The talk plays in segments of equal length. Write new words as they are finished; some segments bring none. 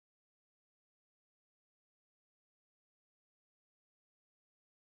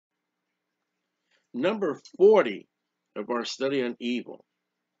number 40 of our study on evil.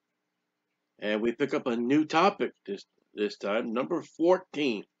 And we pick up a new topic this time, number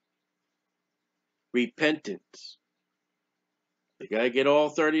 14, repentance. You got to get all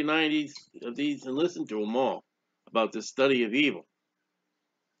 39 of these and listen to them all about the study of evil.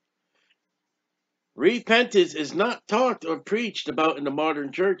 Repentance is not taught or preached about in the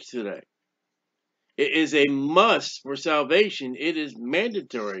modern church today. It is a must for salvation. It is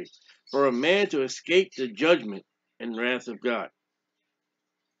mandatory for a man to escape the judgment and wrath of God.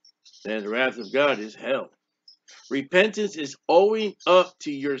 And the wrath of God is hell. Repentance is owing up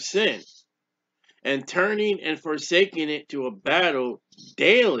to your sin and turning and forsaking it to a battle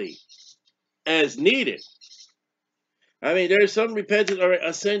daily as needed. I mean, there's some repentance, all right,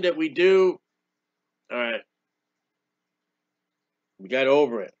 a sin that we do, all right, we got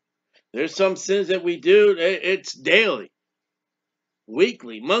over it. There's some sins that we do, it's daily,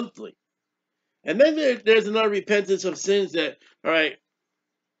 weekly, monthly. And then there's another repentance of sins that, all right,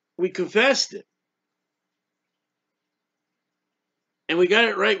 we confessed it. And we got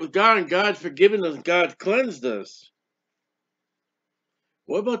it right with God, and God's forgiven us, God cleansed us.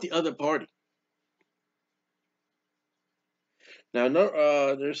 What about the other party? Now,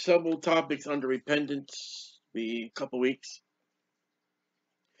 there's several topics under repentance. Be a couple weeks.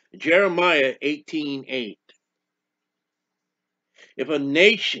 Jeremiah 18:8. If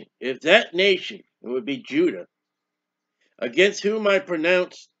that nation, it would be Judah, against whom I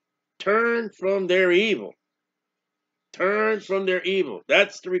pronounce, turn from their evil. Turn from their evil.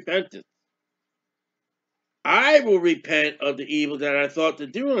 That's the repentance. I will repent of the evil that I thought to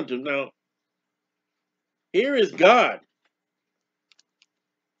do unto them. Now, here is God.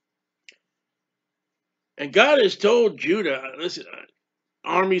 And God has told Judah, listen,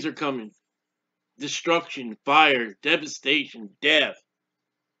 armies are coming. Destruction, fire, devastation, death.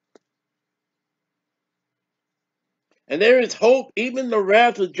 And there is hope, even the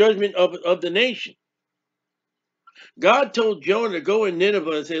wrath of judgment of the nation. God told Jonah to go in Nineveh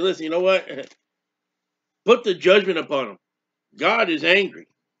and say, listen, you know what? Put the judgment upon them. God is angry.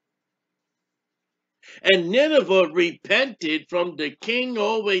 And Nineveh repented from the king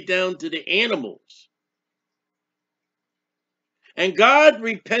all the way down to the animals. And God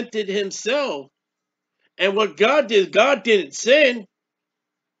repented himself. And what God did, God didn't sin.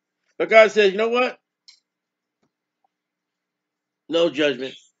 But God says, you know what? No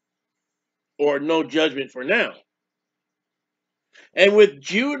judgment. Or no judgment for now. And with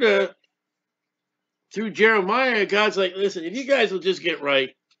Judah, through Jeremiah, God's like, listen, if you guys will just get right,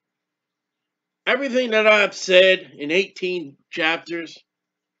 everything that I've said in 18 chapters,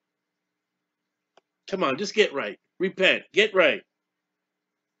 come on, just get right. Repent. Get right.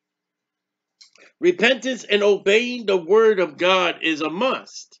 Repentance and obeying the word of God is a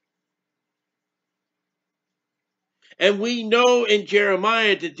must. And we know in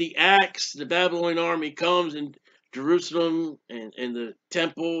Jeremiah that the Babylonian army comes and Jerusalem and the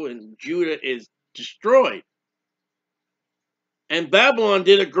temple and Judah is destroyed. And Babylon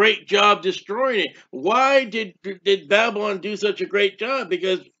did a great job destroying it. Why did Babylon do such a great job?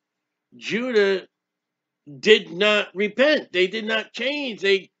 Because Judah did not repent. They did not change.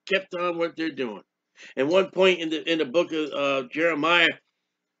 They kept on what they're doing. And one point in the book of Jeremiah,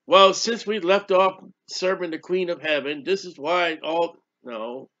 well, since we left off serving the Queen of Heaven, this is why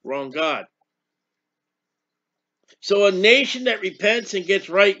no, wrong God. So a nation that repents and gets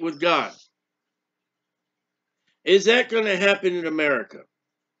right with God, is that going to happen in America?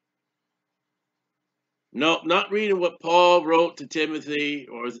 No, not reading what Paul wrote to Timothy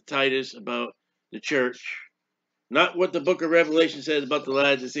or to Titus about the church. Not what the book of Revelation says about the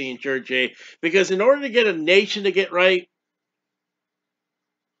Laodicean church, because in order to get a nation to get right,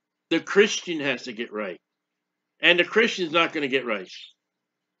 the Christian has to get right. And the Christian's not going to get right.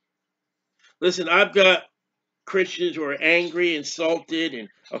 Listen, I've got Christians who are angry, insulted, and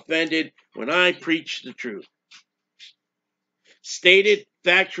offended when I preach the truth. Stated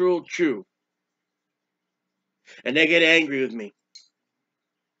factual truth. And they get angry with me.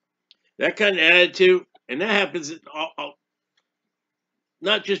 That kind of attitude, and that happens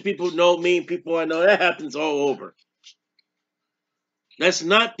not just people who know me, people I know, that happens all over. That's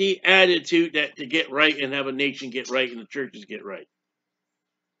not the attitude that to get right and have a nation get right and the churches get right.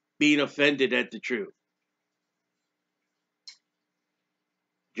 Being offended at the truth.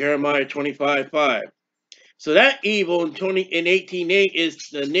 Jeremiah 25:5. So that evil in 18:8 is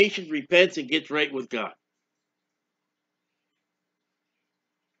the nation repents and gets right with God.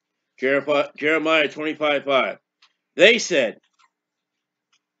 Jeremiah 25:5. They said,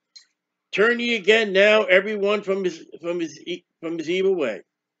 turn ye again now, everyone from his evil way,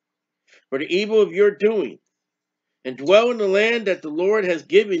 for the evil of your doing, and dwell in the land that the Lord has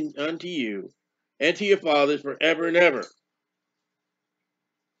given unto you and to your fathers forever and ever.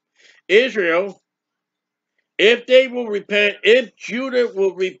 Israel, if they will repent, if Judah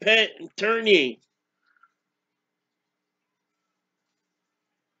will repent and turn ye,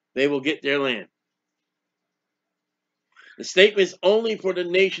 they will get their land. The statement is only for the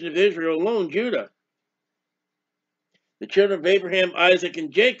nation of Israel alone, Judah, the children of Abraham, Isaac,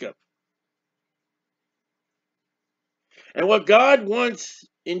 and Jacob. And what God wants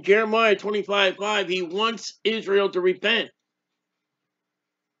in Jeremiah 25:5, he wants Israel to repent.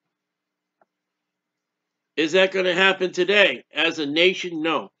 Is that going to happen today? As a nation,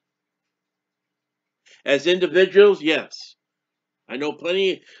 no. As individuals, yes. I know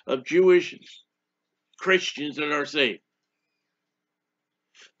plenty of Jewish Christians that are saved.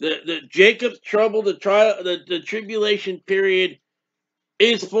 The Jacob's trouble, the trial, the tribulation period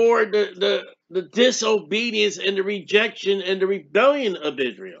is for the disobedience and the rejection and the rebellion of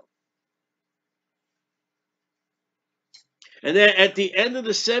Israel. And then at the end of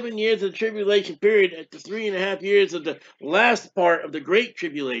the 7 years of the tribulation period, at the 3.5 years of the last part of the Great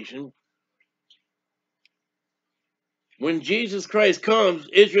Tribulation, when Jesus Christ comes,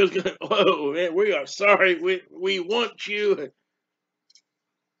 Israel's going, oh man, we are sorry, we want you.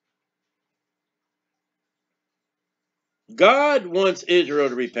 God wants Israel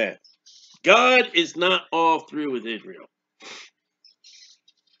to repent. God is not all through with Israel.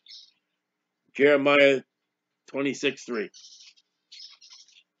 Jeremiah 26:3.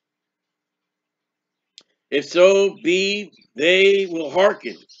 If so be they will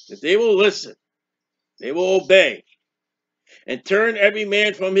hearken, if they will listen, they will obey, and turn every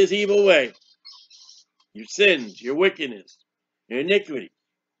man from his evil way, your sins, your wickedness, your iniquity,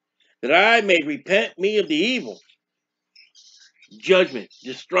 that I may repent me of the evil, judgment,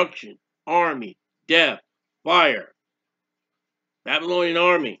 destruction, army, death, fire, Babylonian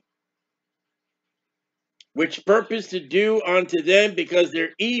army, which purpose to do unto them because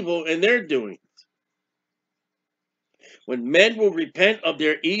they're evil in their doings. When men will repent of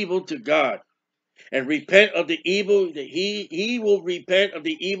their evil to God, and repent of the evil that he will repent of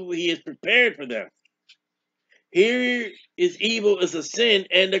the evil he has prepared for them. Here is evil is a sin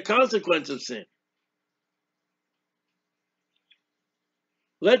and the consequence of sin.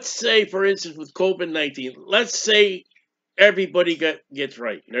 Let's say, for instance, with COVID-19, let's say everybody gets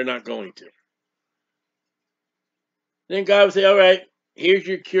right. They're not going to. Then God will say, all right, here's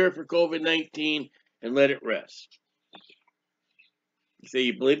your cure for COVID-19 and let it rest. You say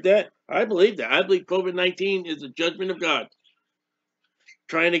you believe that? I believe that. I believe COVID-19 is a judgment of God.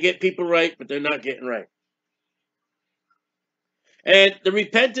 Trying to get people right, but they're not getting right. And the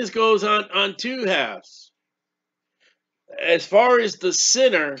repentance goes on two halves. As far as the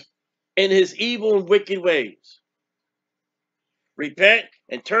sinner and his evil and wicked ways. Repent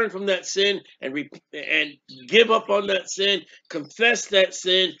and turn from that sin and give up on that sin, confess that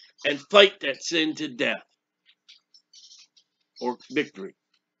sin, and fight that sin to death or victory.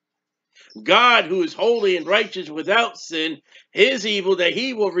 God, who is holy and righteous without sin, his evil that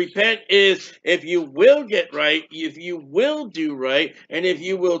he will repent is if you will get right, if you will do right, and if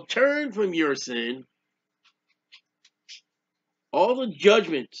you will turn from your sin, all the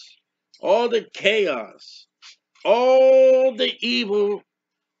judgments, all the chaos, all the evil,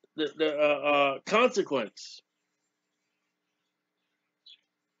 the consequence,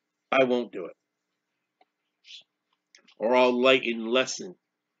 I won't do it. Or I'll lighten, lessen.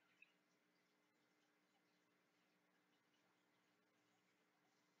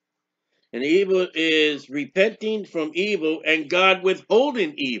 And evil is repenting from evil and God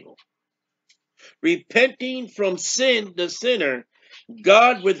withholding evil. Repenting from sin, the sinner,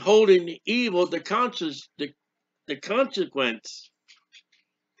 God withholding the evil, the consequence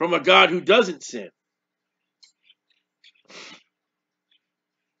from a God who doesn't sin.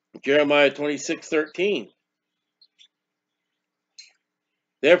 Jeremiah 26:13.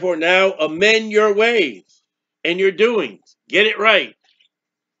 Therefore now amend your ways and your doings. Get it right.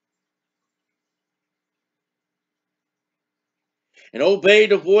 And obey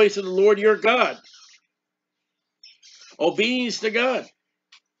the voice of the Lord your God. Obedience to God.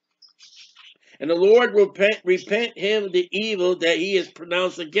 And the Lord will repent him of the evil that he has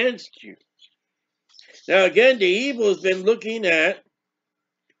pronounced against you. Now again, the evil has been looking at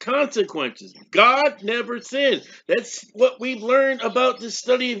consequences. God never sinned. That's what we've learned about the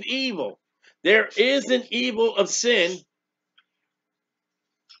study of evil. There is an evil of sin.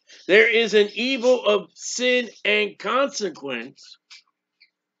 There is an evil of sin and consequence.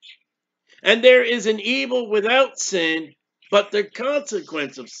 And there is an evil without sin, but the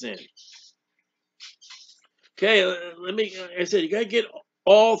consequence of sin. Okay, I said, you got to get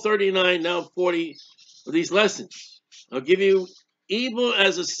all 39, now 40 of these lessons. I'll give you evil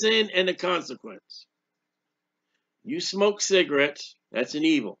as a sin and a consequence. You smoke cigarettes, that's an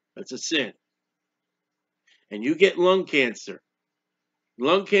evil, that's a sin. And you get lung cancer.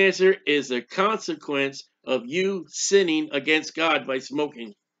 Lung cancer is a consequence of you sinning against God by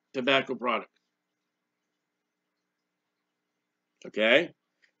smoking tobacco products. Okay?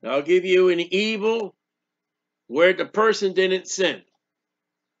 Now I'll give you an evil where the person didn't sin.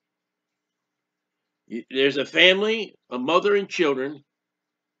 There's a family, a mother and children,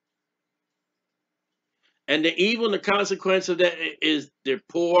 and the evil and the consequence of that is they're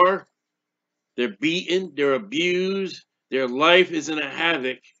poor, they're beaten, they're abused, their life is in a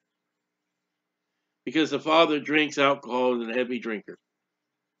havoc because the father drinks alcohol and is a heavy drinker.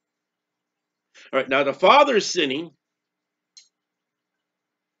 All right, now the father's sinning,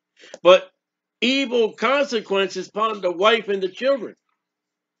 but evil consequences upon the wife and the children.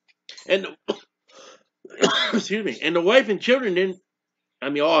 And excuse me, and the wife and children didn't,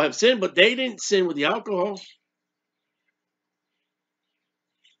 all have sinned, but they didn't sin with the alcohol.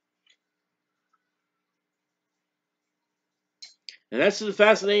 And that's the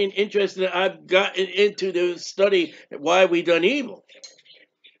fascinating interest that I've gotten into to study why we done evil.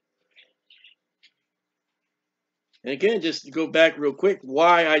 And again, just to go back real quick,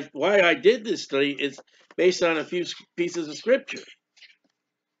 why I did this study is based on a few pieces of scripture.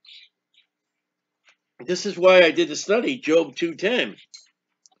 This is why I did the study, Job 2:10.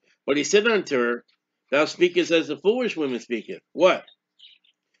 But he said unto her, Thou speakest as the foolish women speaketh. What?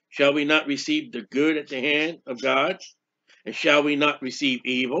 Shall we not receive the good at the hand of God? And shall we not receive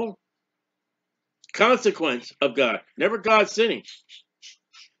evil? Consequence of God. Never God sinning.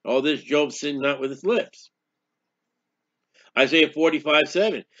 All this Job sinned not with his lips. Isaiah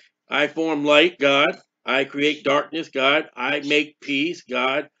 45:7. I form light, God. I create darkness, God. I make peace,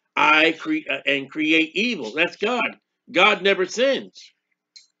 God. I create evil. That's God. God never sins.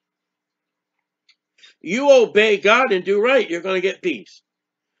 You obey God and do right, you're going to get peace.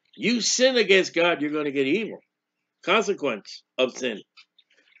 You sin against God, you're going to get evil. Consequence of sin.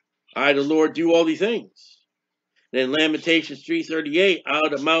 I, the Lord, do all these things. Then Lamentations 3:38,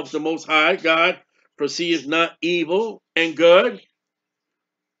 out of the mouth of the Most High, God proceeds not evil and good.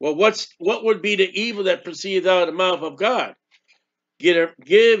 Well, what would be the evil that proceeds out of the mouth of God?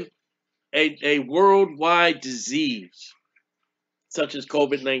 Give a worldwide disease, such as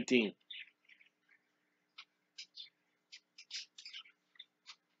COVID-19.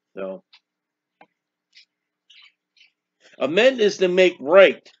 So, amend is to make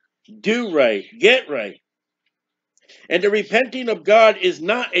right, do right, get right. And the repenting of God is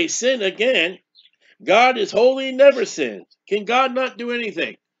not a sin again. God is holy, never sins. Can God not do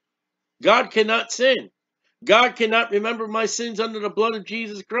anything? God cannot sin. God cannot remember my sins under the blood of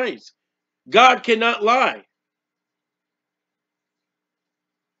Jesus Christ. God cannot lie.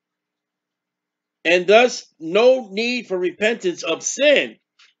 And thus, no need for repentance of sin.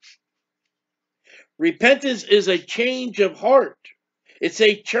 Repentance is a change of heart. It's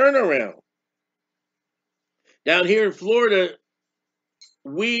a turnaround. Down here in Florida,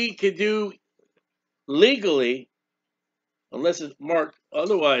 we could do legally, unless it's marked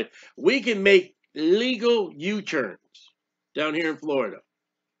otherwise, we can make legal U-turns down here in Florida.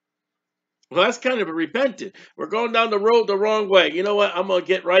 Well, that's kind of a repentance. We're going down the road the wrong way. You know what? I'm going to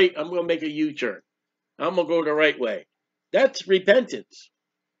get right. I'm going to make a U-turn. I'm going to go the right way. That's repentance.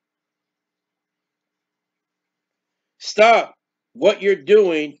 Stop what you're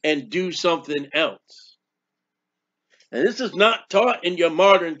doing and do something else. And this is not taught in your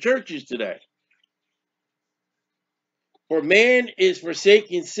modern churches today. For man is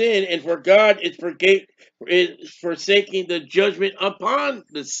forsaking sin, and for God is forsaking the judgment upon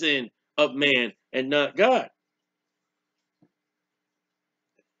the sin of man and not God.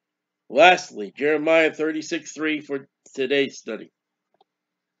 Lastly, Jeremiah 36:3 for today's study.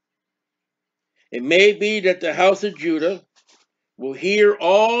 It may be that the house of Judah will hear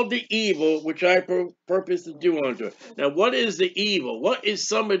all the evil which I purpose to do unto it. Now, what is the evil? What is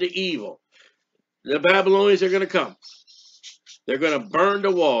some of the evil? The Babylonians are going to come. They're going to burn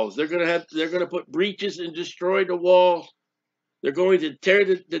the walls. They're going to put breaches and destroy the wall. They're going to tear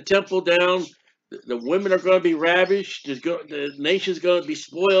the temple down. The women are going to be ravished. The nation's going to be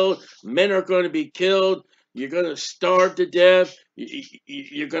spoiled. Men are going to be killed. You're going to starve to death.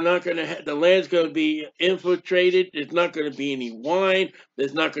 You're not going to have, the land's going to be infiltrated. There's not going to be any wine.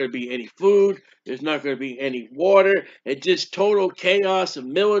 There's not going to be any food. There's not going to be any water. It's just total chaos of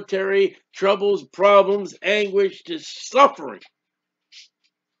military troubles, problems, anguish, just suffering.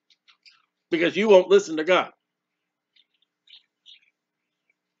 Because you won't listen to God.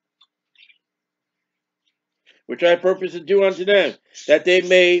 which I purpose to do unto them, that they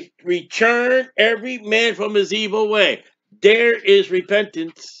may return every man from his evil way. There is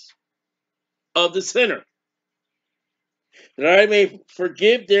repentance of the sinner, that I may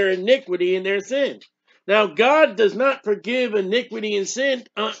forgive their iniquity and their sin. Now, God does not forgive iniquity and sin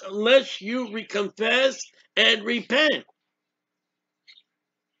unless you confess and repent.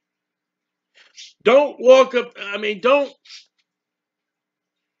 Don't walk up, don't,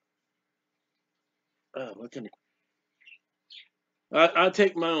 what can I'll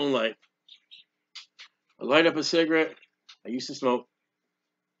take my own life. I light up a cigarette. I used to smoke.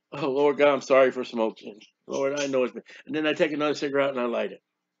 Oh, Lord God, I'm sorry for smoking. Lord, I know it's been. And then I take another cigarette and I light it.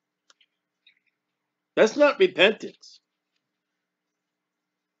 That's not repentance.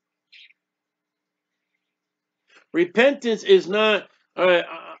 Repentance is not, all right,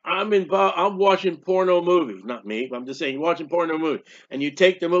 I'm involved, I'm watching porno movies. Not me, I'm just saying, you're watching porno movies. And you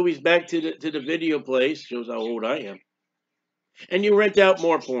take the movies back to the video place, shows how old I am. And you rent out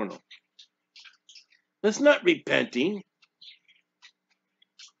more porno. That's not repenting.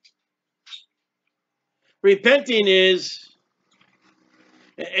 Repenting is,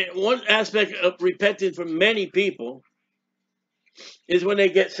 and one aspect of repenting for many people is when they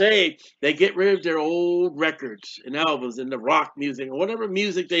get saved, they get rid of their old records and albums and the rock music or whatever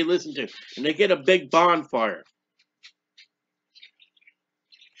music they listen to, and they get a big bonfire.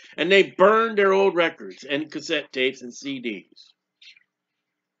 And they burn their old records and cassette tapes and CDs.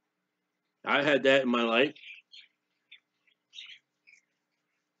 I had that in my life.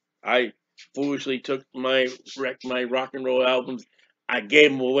 I foolishly took my rock and roll albums. I gave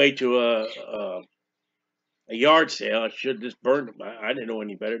them away to a yard sale. I should have just burned them. I didn't know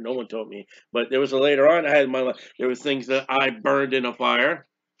any better. No one told me. But there was a later on I had in my life. There was things that I burned in a fire.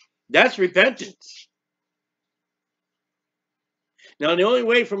 That's repentance. Now, the only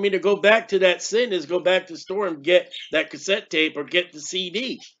way for me to go back to that sin is go back to the store and get that cassette tape or get the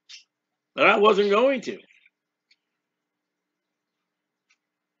CD. But I wasn't going to.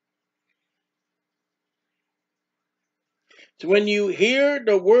 So when you hear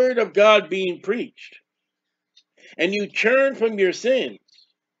the word of God being preached and you turn from your sins,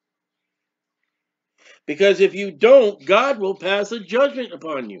 because if you don't, God will pass a judgment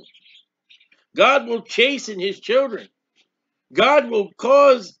upon you. God will chasten his children. God will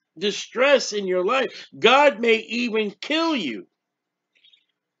cause distress in your life. God may even kill you.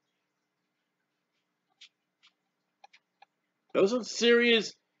 Those are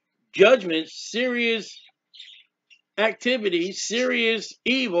serious judgments, serious activities, serious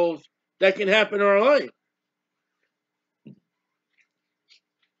evils that can happen in our life.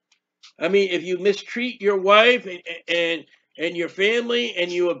 I mean, if you mistreat your wife and your family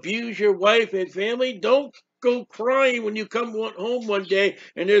and you abuse your wife and family, don't go crying when you come home one day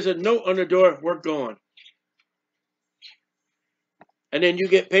and there's a note on the door, we're gone. And then you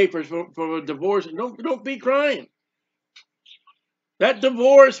get papers for a divorce. Don't be crying. That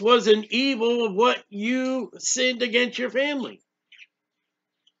divorce was an evil of what you sinned against your family.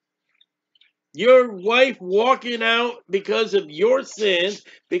 Your wife walking out because of your sins,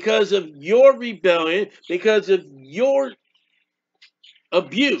 because of your rebellion, because of your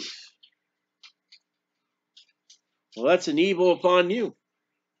abuse. Well, that's an evil upon you.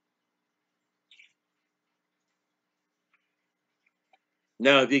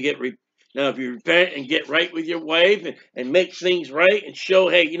 Now, if you repent and get right with your wife and make things right and show,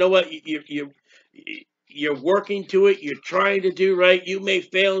 hey, you know what, you're working to it, you're trying to do right. You may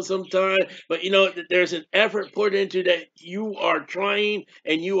fail sometime, but you know there's an effort put into that. You are trying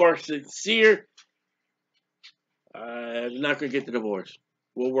and you are sincere. I'm not going to get the divorce.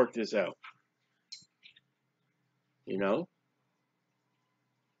 We'll work this out. You know.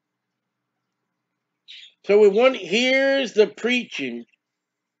 So when one hears the preaching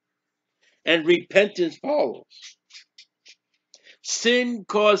and repentance follows, sin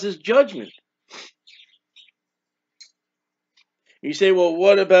causes judgment. You say, well,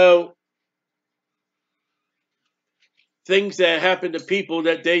 what about things that happen to people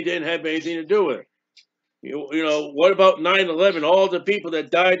that they didn't have anything to do with? You know, what about 9/11? All the people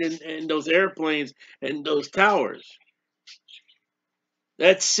that died in those airplanes and those towers.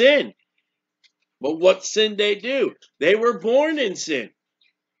 That's sin. But what sin they do? They were born in sin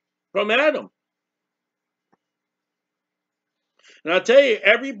from Adam. And I'll tell you,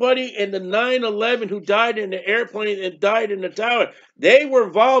 everybody in the 9/11 who died in the airplane and died in the tower, they were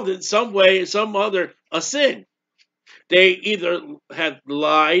involved in some way, some other, a sin. They either have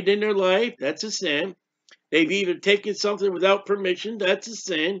lied in their life, that's a sin. They've either taken something without permission, that's a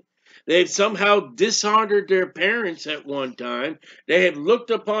sin. They've somehow dishonored their parents at one time. They have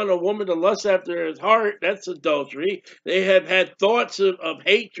looked upon a woman to lust after his heart. That's adultery. They have had thoughts of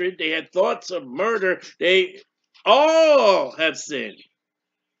hatred. They had thoughts of murder. They all have sinned.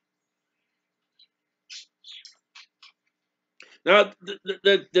 Now,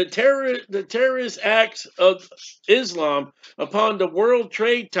 the terrorist acts of Islam upon the World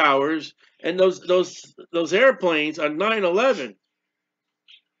Trade Towers and those airplanes on 9/11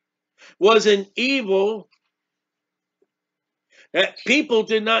 was an evil that people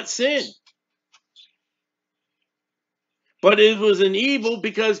did not sin. But it was an evil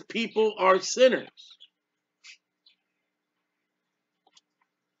because people are sinners.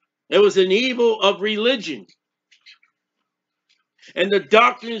 It was an evil of religion and the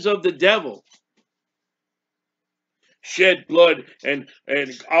doctrines of the devil. Shed blood and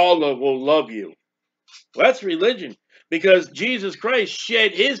Allah will love you. Well, that's religion because Jesus Christ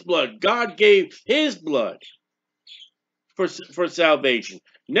shed his blood. God gave his blood for salvation.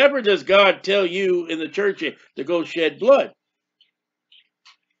 Never does God tell you in the church to go shed blood.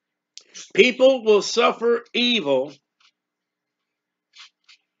 People will suffer evil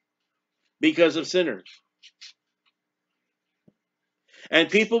because of sinners. And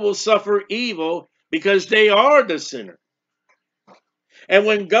people will suffer evil because they are the sinner. And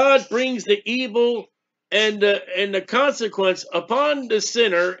when God brings the evil and the consequence upon the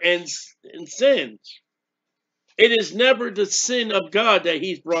sinner and sins, it is never the sin of God that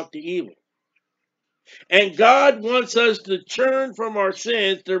he's brought the evil. And God wants us to turn from our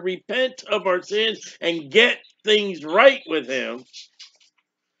sins, to repent of our sins, and get things right with him.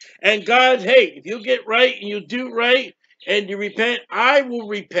 And God, hey, if you get right and you do right and you repent, I will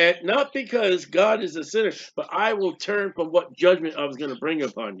repent, not because God is a sinner, but I will turn from what judgment I was going to bring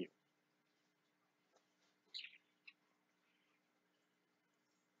upon you.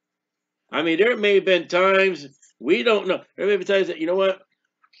 I mean, there may have been times, we don't know. There may be times that, you know what?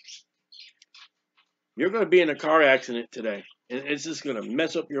 You're going to be in a car accident today. And it's just going to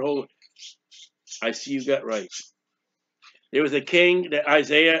mess up your whole. I see you got right. There was a king that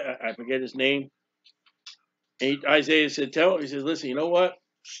Isaiah, I forget his name. And Isaiah said, he says, listen, you know what?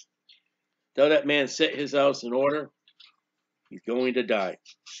 Tell that man set his house in order. He's going to die.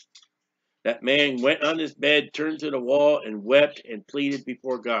 That man went on his bed, turned to the wall, and wept and pleaded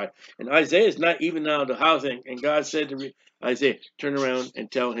before God. And Isaiah is not even out of the house. And God said to Isaiah, turn around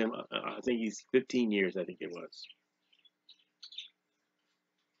and tell him, I think he's 15 years, I think it was.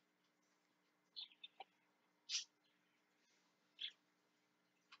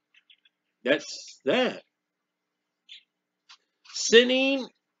 That's that. Sinning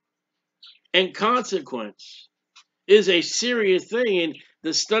and consequence is a serious thing. And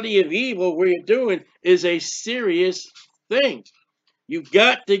the study of evil, where you're doing, is a serious thing. You've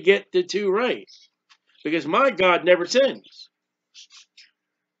got to get the two right. Because my God never sins.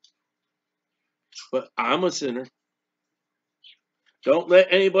 But I'm a sinner. Don't let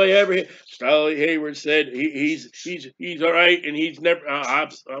anybody ever hear. Stanley Hayward said he's all right and he's never.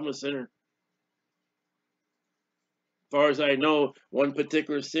 I'm a sinner. As far as I know, one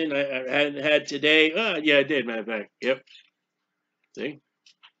particular sin I hadn't had today. Yeah, I did. Matter of fact, yep. See.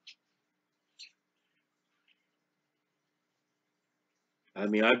 I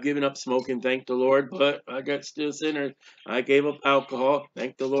mean, I've given up smoking, thank the Lord, but I got still sinners. I gave up alcohol,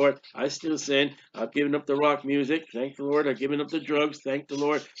 thank the Lord. I still sin. I've given up the rock music, thank the Lord. I've given up the drugs, thank the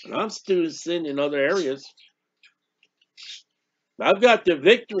Lord. But I'm still sin in other areas. I've got the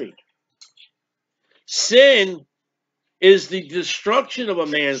victory. Sin is the destruction of a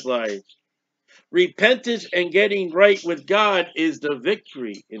man's life. Repentance and getting right with God is the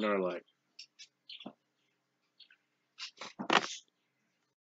victory in our life.